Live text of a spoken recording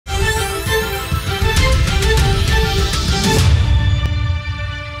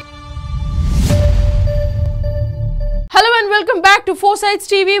welcome back to Foresights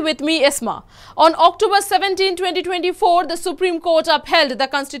TV with me, Isma. On October 17, 2024, the Supreme Court upheld the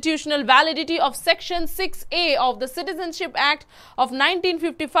constitutional validity of Section 6A of the Citizenship Act of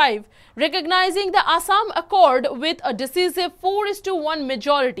 1955, recognizing the Assam Accord with a decisive 4:1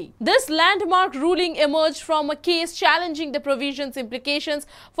 majority. This landmark ruling emerged from a case challenging the provision's implications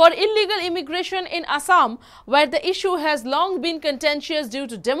for illegal immigration in Assam, where the issue has long been contentious due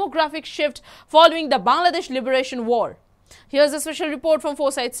to demographic shift following the Bangladesh Liberation War. Here's a special report from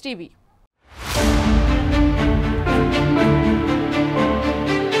Foresights TV.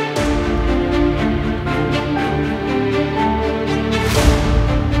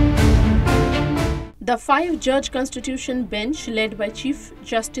 The five-judge Constitution bench, led by Chief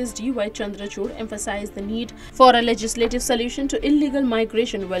Justice D.Y. Chandrachud, emphasized the need for a legislative solution to illegal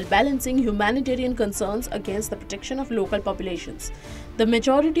migration while balancing humanitarian concerns against the protection of local populations. The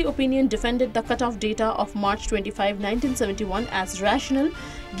majority opinion defended the cutoff data of March 25, 1971 as rational,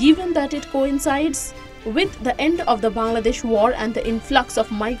 given that it coincides with the end of the Bangladesh War and the influx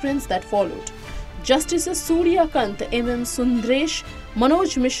of migrants that followed. Justices Surya Kant, M.M. Sundresh,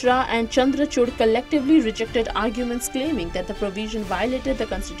 Manoj Mishra and Chandrachud collectively rejected arguments claiming that the provision violated the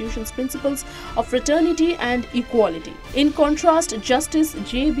Constitution's principles of fraternity and equality. In contrast, Justice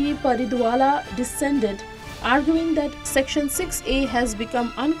J.B. Paridwala dissented, arguing that Section 6A has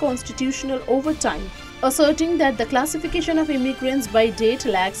become unconstitutional over time, asserting that the classification of immigrants by date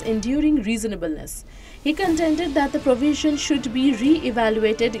lacks enduring reasonableness. He contended that the provision should be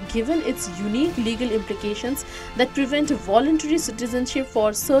re-evaluated given its unique legal implications that prevent voluntary citizenship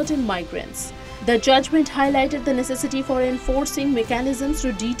for certain migrants. The judgment highlighted the necessity for enforcing mechanisms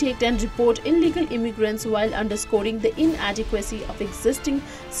to detect and report illegal immigrants while underscoring the inadequacy of existing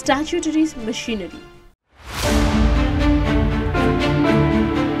statutory machinery.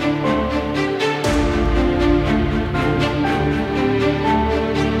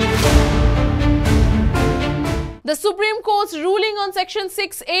 The Supreme Court's ruling on Section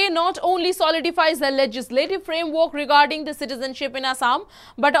 6A not only solidifies the legislative framework regarding the citizenship in Assam,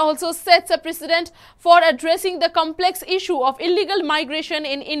 but also sets a precedent for addressing the complex issue of illegal migration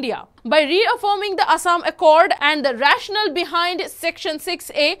in India. By reaffirming the Assam Accord and the rationale behind Section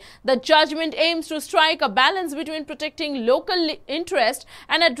 6A, the judgment aims to strike a balance between protecting local interest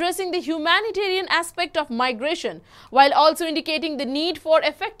and addressing the humanitarian aspect of migration, while also indicating the need for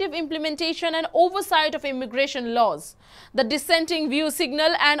effective implementation and oversight of immigration laws. The dissenting views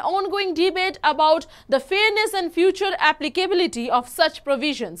signal an ongoing debate about the fairness and future applicability of such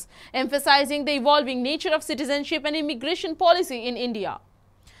provisions, emphasizing the evolving nature of citizenship and immigration policy in India.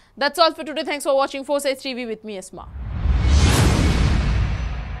 That's all for today. Thanks for watching Foresights TV with me, Isma.